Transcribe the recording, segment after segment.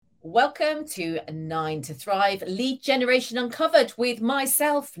Welcome to 9 to Thrive Lead Generation Uncovered with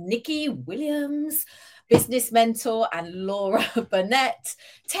myself, Nikki Williams, business mentor, and Laura Burnett,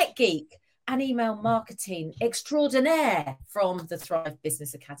 tech geek and email marketing extraordinaire from the Thrive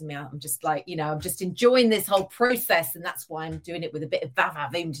Business Academy. I'm just I'm just enjoying this whole process, and that's why I'm doing it with a bit of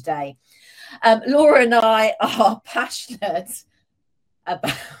vavavoom today. Laura and I are passionate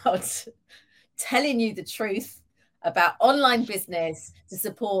about telling you the truth about online business to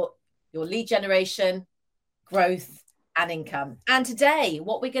support your lead generation, growth, and income. And today,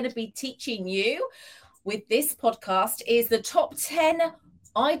 what we're going to be teaching you with this podcast is the top 10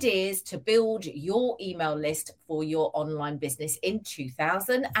 ideas to build your email list for your online business in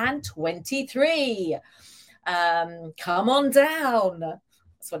 2023. Come on down.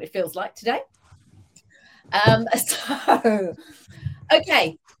 That's what it feels like today.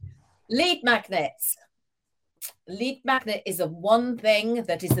 Okay, lead magnets. Lead magnet is one thing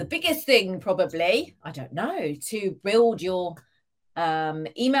that is the biggest thing, probably, I don't know, to build your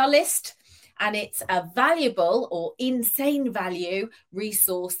email list. And it's a valuable or insane value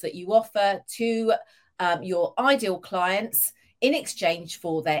resource that you offer to your ideal clients in exchange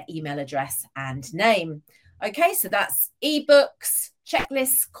for their email address and name. Okay, so that's ebooks,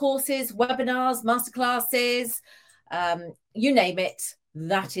 checklists, courses, webinars, masterclasses, you name it.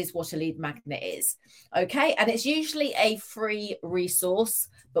 That is what a lead magnet is. Okay. And it's usually a free resource,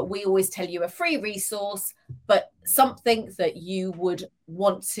 but we always tell you a free resource, but something that you would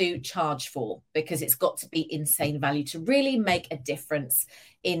want to charge for, because it's got to be insane value to really make a difference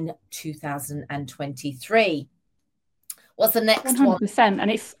in 2023. What's the next 100%, one? 100%. And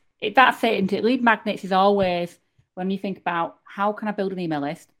that's it, isn't it? Lead magnets is always, when you think about how can I build an email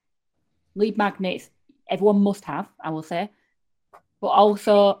list, lead magnets, everyone must have, I will say. But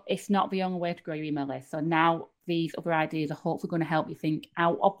also, it's not the only way to grow your email list. So now these other ideas are hopefully going to help you think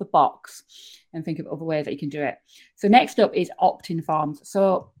out of the box and think of other ways that you can do it. So next up is opt-in forms.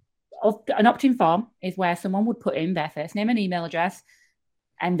 So an opt-in form is where someone would put in their first name and email address,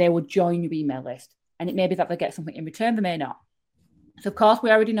 and they would join your email list. And it may be that they get something in return, they may not. So of course, we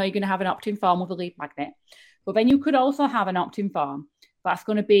already know you're going to have an opt-in form with a lead magnet. But then you could also have an opt-in form that's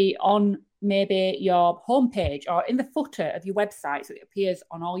going to be on maybe your homepage or in the footer of your website, so it appears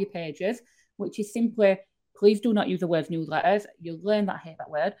on all your pages, which is simply, please do not use the words newsletters. You'll learn that I hate that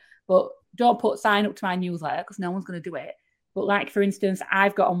word, but don't put sign up to my newsletter because no one's going to do it. But like, for instance,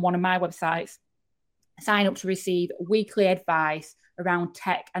 I've got on one of my websites, sign up to receive weekly advice around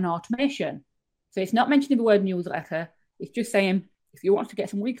tech and automation. So it's not mentioning the word newsletter. It's just saying, if you want to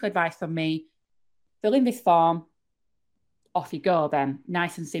get some weekly advice from me, fill in this form. Off you go then,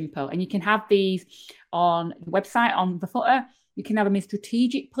 nice and simple. And you can have these on your website, on the footer. You can have them in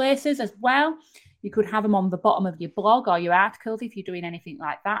strategic places as well. You could have them on the bottom of your blog or your articles if you're doing anything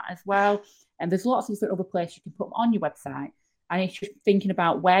like that as well. And there's lots of different other places you can put them on your website. And it's just thinking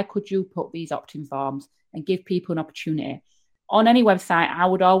about where could you put these opt-in forms and give people an opportunity. On any website, I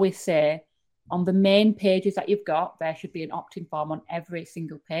would always say on the main pages that you've got, there should be an opt-in form on every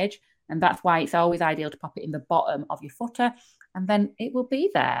single page. And that's why it's always ideal to pop it in the bottom of your footer, and then it will be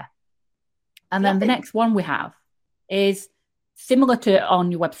there. And then the next one we have is similar to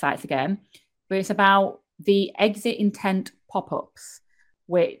on your websites again, but it's about the exit intent pop-ups,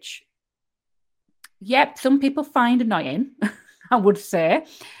 which, yep, some people find annoying, I would say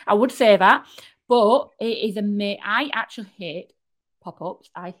that, but it is I actually hate pop-ups.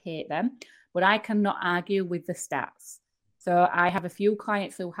 I hate them, but I cannot argue with the stats. So I have a few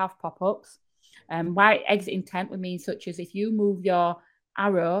clients who have pop-ups. Why exit intent would mean such as if you move your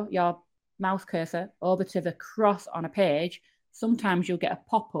arrow, your mouse cursor over to the cross on a page, sometimes you'll get a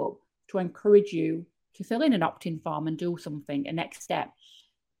pop-up to encourage you to fill in an opt-in form and do something, a next step.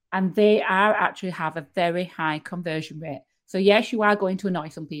 And they actually have a very high conversion rate. So yes, you are going to annoy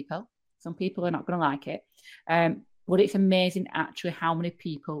some people. Some people are not going to like it. But it's amazing actually how many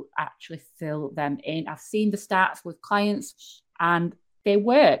people actually fill them in. I've seen the stats with clients and they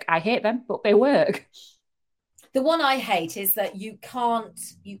work. I hate them, but they work. The one I hate is that you can't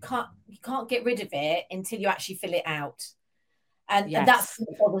get rid of it until you actually fill it out. And that's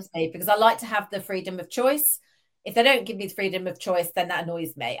what bothers me, because I like to have the freedom of choice. If they don't give me the freedom of choice, then that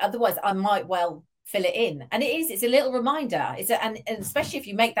annoys me. Otherwise, I might well fill it in. And it's a little reminder. And especially if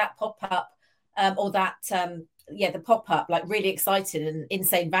you make that pop up or that the pop-up like really exciting and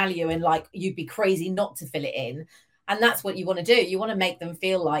insane value, and like you'd be crazy not to fill it in. And that's what you want to do. You want to make them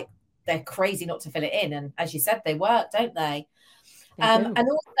feel like they're crazy not to fill it in. And as you said, they work, don't they? And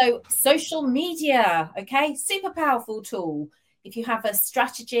also social media. Okay. Super powerful tool. If you have a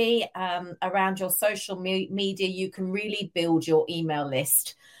strategy around your social media, you can really build your email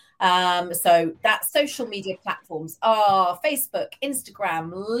list. So that social media platforms are Facebook,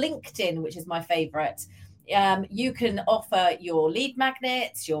 Instagram, LinkedIn, which is my favorite. You can offer your lead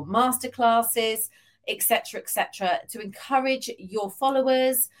magnets, your masterclasses, etc., to encourage your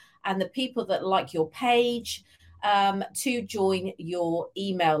followers and the people that like your page to join your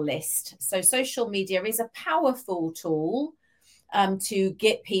email list. So social media is a powerful tool to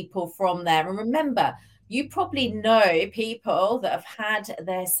get people from there. And remember, you probably know people that have had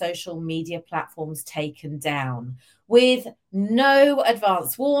their social media platforms taken down with no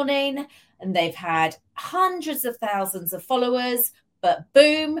advance warning, and they've had hundreds of thousands of followers. But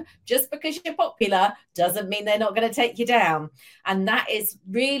boom, just because you're popular doesn't mean they're not going to take you down. And that is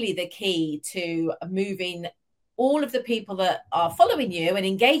really the key to moving all of the people that are following you and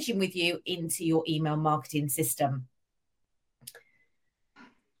engaging with you into your email marketing system.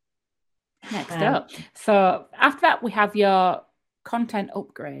 Next up. So after that, we have your content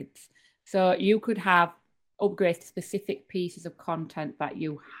upgrades. So you could have upgrades to specific pieces of content that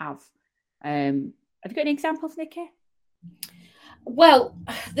you have. Have you got any examples, Nikki? Well,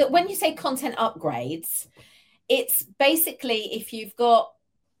 when you say content upgrades, it's basically if you've got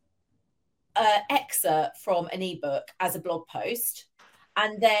an excerpt from an ebook as a blog post,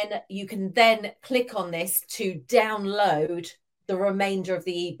 and then you can then click on this to download the remainder of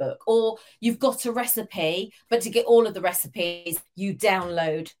the ebook, or you've got a recipe, but to get all of the recipes, you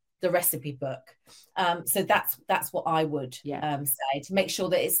download the recipe book. So that's what I would say, to make sure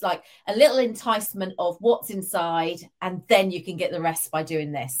that it's like a little enticement of what's inside, and then you can get the rest by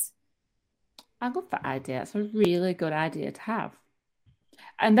doing this. I love that idea. It's a really good idea to have.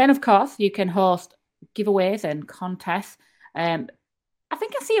 And then, of course, you can host giveaways and contests. I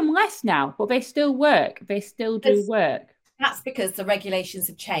think I see them less now, but they still work. They still do work. That's because the regulations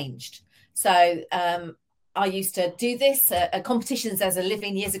have changed. So I used to do this at competitions as a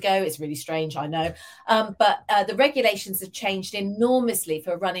living years ago. It's really strange, I know. But the regulations have changed enormously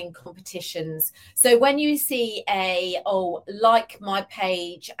for running competitions. So when you see like my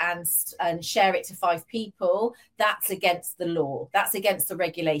page and share it to 5 people, that's against the law. That's against the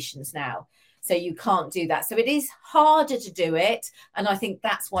regulations now. So you can't do that. So it is harder to do it. And I think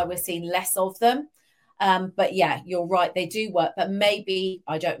that's why we're seeing less of them. But yeah, you're right. They do work, but maybe,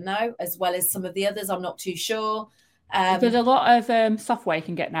 I don't know, as well as some of the others, I'm not too sure. There's a lot of software you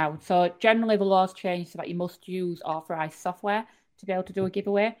can get now. So generally the laws changed so that you must use authorized software to be able to do a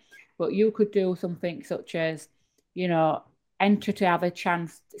giveaway. But you could do something such as, enter to have a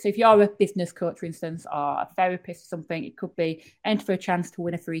chance. So if you're a business coach, for instance, or a therapist or something, it could be enter for a chance to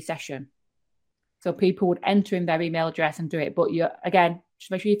win a free session. So people would enter in their email address and do it. But again,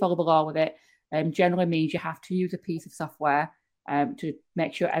 just make sure you follow the law with it. Generally means you have to use a piece of software to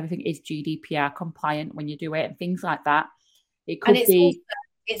make sure everything is GDPR compliant when you do it and things like that. It could be.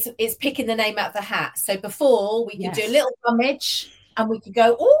 It's picking the name out of the hat. So before we could do a little rummage and we could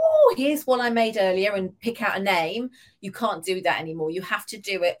go, oh, here's one I made earlier and pick out a name. You can't do that anymore. You have to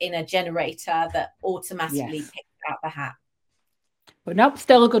do it in a generator that automatically picks out the hat. But nope,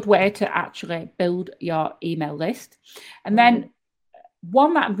 still a good way to actually build your email list. And then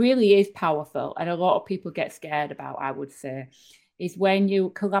one that really is powerful and a lot of people get scared about, I would say, is when you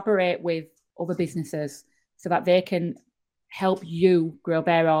collaborate with other businesses so that they can help you grow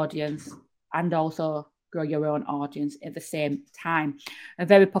their audience and also grow your own audience at the same time. A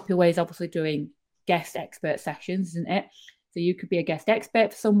very popular way is obviously doing guest expert sessions, isn't it? So you could be a guest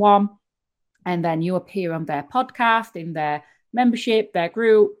expert for someone and then you appear on their podcast, in their membership, their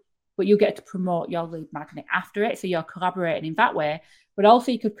group, but you get to promote your lead magnet after it. So you're collaborating in that way. But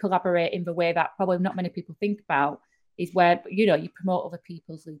also you could collaborate in the way that probably not many people think about, is where, you promote other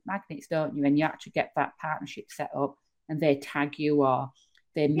people's lead magnets, don't you? And you actually get that partnership set up and they tag you or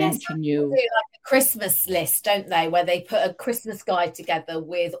they mention you. They do like a Christmas list, don't they? Where they put a Christmas guide together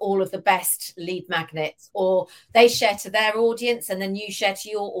with all of the best lead magnets, or they share to their audience and then you share to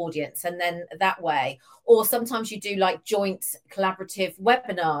your audience, and then that way. Or sometimes you do like joint collaborative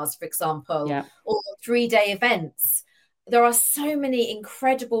webinars, for example, or 3-day events. There are so many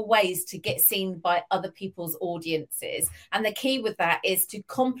incredible ways to get seen by other people's audiences. And the key with that is to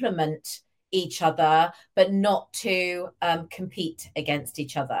complement each other, but not to compete against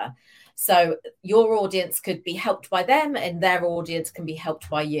each other. So your audience could be helped by them and their audience can be helped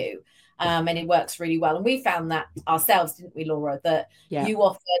by you. And it works really well. And we found that ourselves, didn't we, Laura, that you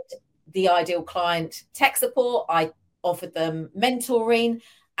offered the ideal client tech support. I offered them mentoring.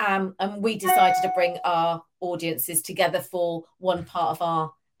 And we decided to bring our audiences together for one part of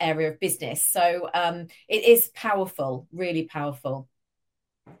our area of business. So it is powerful, really powerful.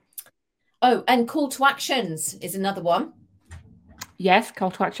 Oh, and call to actions is another one. Yes,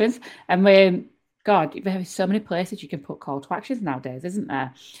 call to actions. And we, God, there are so many places you can put call to actions nowadays, isn't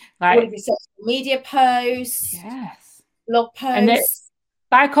there? All of Like, your social media posts, yes. blog And posts.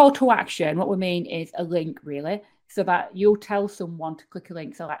 by call to action, what we mean is a link, really, so that you'll tell someone to click a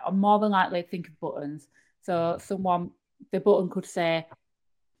link. So, like, I'm more than likely think of buttons. So, the button could say,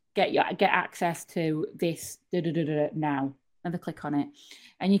 "Get access to this now," and they click on it.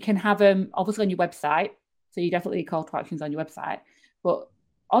 And you can have them obviously on your website. So you definitely call to actions on your website, but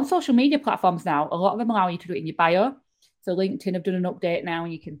on social media platforms now, a lot of them allow you to do it in your bio. So LinkedIn have done an update now,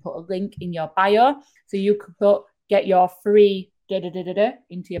 and you can put a link in your bio. So you could put get your free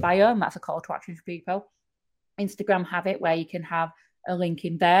into your bio, and that's a call to action for people. Instagram have it where you can have a link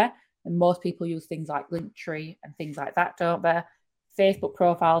in there, and most people use things like Linktree and things like that, don't they? Facebook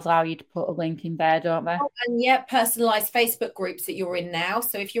profiles allow you to put a link in there, don't they? And yeah, personalized Facebook groups that you're in now.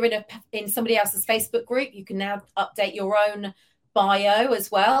 So if you're in somebody else's Facebook group, you can now update your own bio as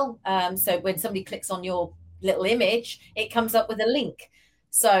well. So when somebody clicks on your little image, it comes up with a link.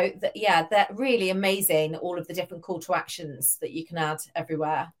 So that really amazing, all of the different call to actions that you can add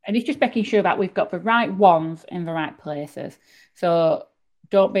everywhere. And it's just making sure that we've got the right ones in the right places. So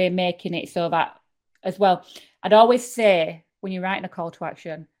don't be making it so that, as well, I'd always say when you're writing a call to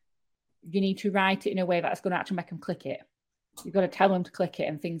action, you need to write it in a way that's going to actually make them click it. You've got to tell them to click it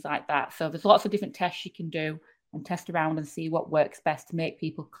and things like that. So there's lots of different tests you can do and test around and see what works best to make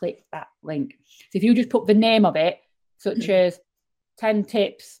people click that link. So if you just put the name of it, such as 10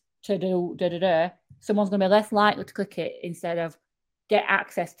 tips to do someone's going to be less likely to click it instead of get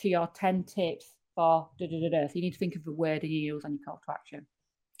access to your 10 tips for So you need to think of the word you use on your call to action.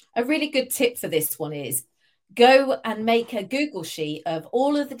 A really good tip for this one is go and make a Google sheet of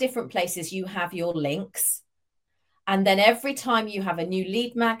all of the different places you have your links. And then every time you have a new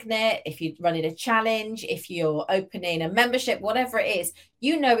lead magnet, if you're running a challenge, if you're opening a membership, whatever it is,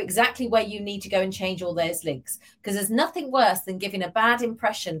 you know exactly where you need to go and change all those links. Because there's nothing worse than giving a bad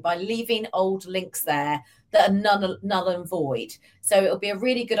impression by leaving old links there that are null and void. So it'll be a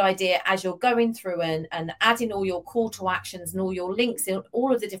really good idea as you're going through and adding all your call to actions and all your links in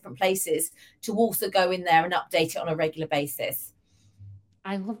all of the different places to also go in there and update it on a regular basis.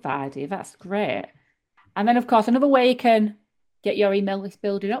 I love that idea. That's great. And then, of course, another way you can get your email list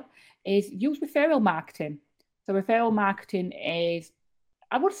building up is use referral marketing. So referral marketing is,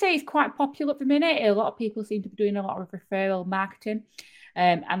 I would say, it's quite popular at the minute. A lot of people seem to be doing a lot of referral marketing.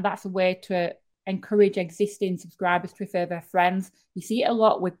 And that's a way to encourage existing subscribers to refer their friends. You see it a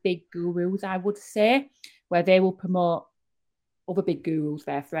lot with big gurus, I would say, where they will promote other big gurus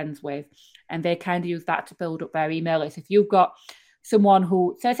they're friends with. And they kind of use that to build up their email list. If you've got someone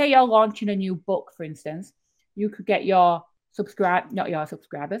who, so say you're launching a new book, for instance, you could get not your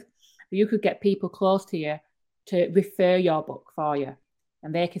subscribers, but you could get people close to you to refer your book for you.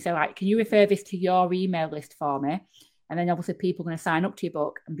 And they can say, like, can you refer this to your email list for me? And then obviously people are going to sign up to your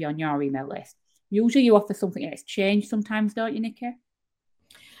book and be on your email list. Usually you offer something in exchange sometimes, don't you, Nikki?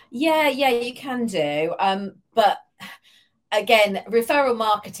 Yeah, you can do. But again, referral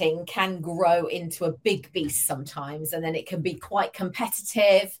marketing can grow into a big beast sometimes, and then it can be quite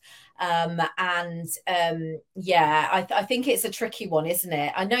competitive. I think it's a tricky one, isn't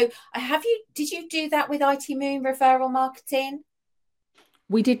it? I know. Did you do that with IT Moon referral marketing?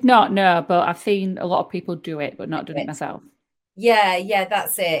 We did not know, but I've seen a lot of people do it, but not done it myself. Yeah,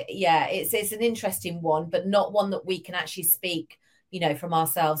 that's it. Yeah, it's an interesting one, but not one that we can actually speak, from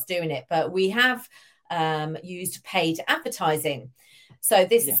ourselves doing it. But we have used paid advertising. So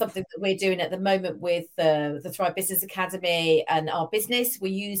this is something that we're doing at the moment with the Thrive Business Academy and our business.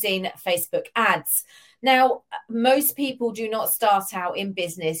 We're using Facebook ads. Now, most people do not start out in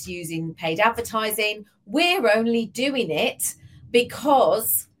business using paid advertising. We're only doing it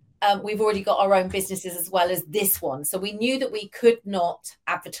because we've already got our own businesses as well as this one. So we knew that we could not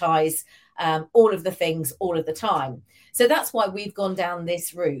advertise all of the things all of the time. So that's why we've gone down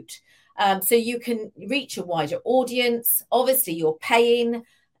this route. So you can reach a wider audience. Obviously, you're paying,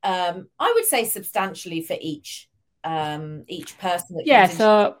 I would say, substantially for each person.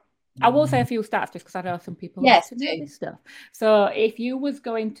 So I will say a few stats just because I know some people like to know this stuff. So if you was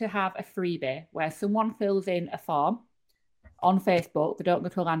going to have a freebie where someone fills in a form on Facebook, they don't go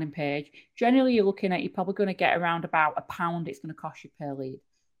to a landing page, generally you're probably going to get around about £1 it's going to cost you per lead.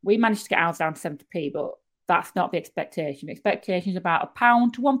 We managed to get ours down to 70p, but that's not the expectation. The expectation is about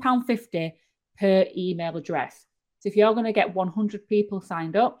 £1 to £1.50 per email address. So if you're going to get 100 people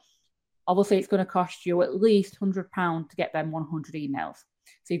signed up, obviously it's going to cost you at least £100 to get them 100 emails.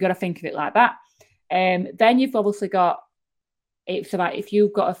 So you've got to think of it like that. Then you've obviously got, it's like if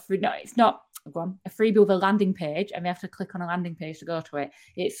you've got a free, no, it's not, a freebie with a landing page, and they have to click on a landing page to go to it,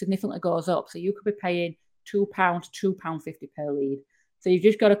 it significantly goes up. So you could be paying £2, £2.50 per lead. So you've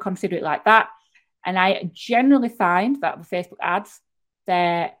just got to consider it like that. And I generally find that the Facebook ads,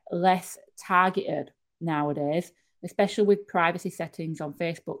 they're less targeted nowadays, especially with privacy settings on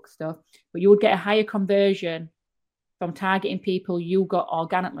Facebook stuff. But you would get a higher conversion from targeting people you got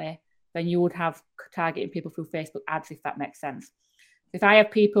organically than you would have targeting people through Facebook ads, if that makes sense. If I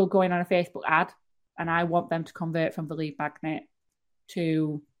have people going on a Facebook ad and I want them to convert from the lead magnet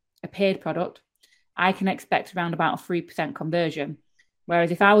to a paid product, I can expect around about a 3% conversion.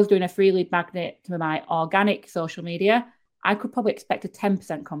 Whereas if I was doing a free lead magnet to my organic social media, I could probably expect a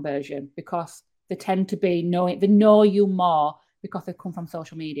 10% conversion, because they tend to be they know you more because they've come from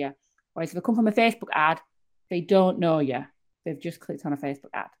social media. Whereas if they come from a Facebook ad, they don't know you. They've just clicked on a Facebook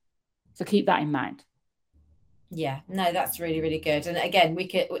ad. So keep that in mind. Yeah, no, that's really, really good. And again,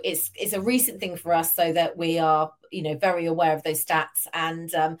 it's a recent thing for us, so that we are, very aware of those stats,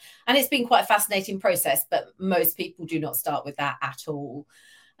 and it's been quite a fascinating process, but most people do not start with that at all.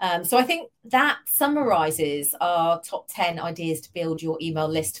 So I think that summarizes our top 10 ideas to build your email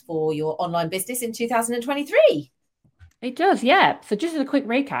list for your online business in 2023. It does, yeah. So just as a quick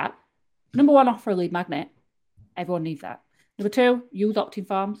recap, number 1, offer a lead magnet. Everyone needs that. Number 2, use opt-in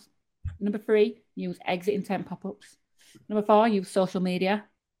forms. Number 3, use exit intent pop-ups. Number 4, use social media.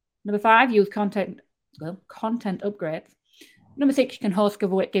 Number 5, use content upgrades. Number 6, you can host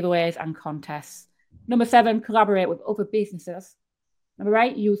giveaways and contests. Number 7, collaborate with other businesses. Number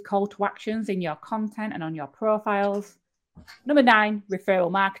 8, use call to actions in your content and on your profiles. Number 9,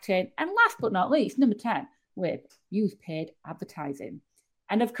 referral marketing. And last but not least, number 10, use paid advertising.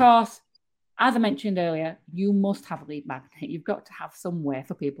 And of course, as I mentioned earlier, you must have a lead magnet. You've got to have some way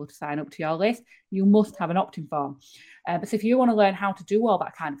for people to sign up to your list. You must have an opt-in form. But if you want to learn how to do all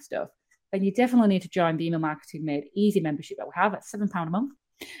that kind of stuff, then you definitely need to join the Email Marketing Made Easy membership that we have at £7 a month.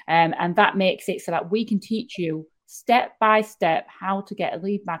 And that makes it so that we can teach you step by step how to get a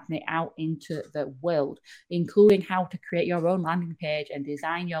lead magnet out into the world, including how to create your own landing page and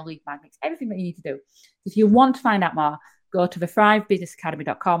design your lead magnets, everything that you need to do. If you want to find out more, go to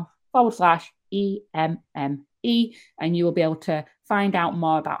thethrivebusinessacademy.com/EMME, and you will be able to find out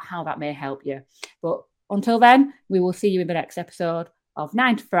more about how that may help you. But until then, we will see you in the next episode of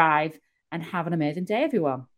 9 to Thrive, and have an amazing day, everyone.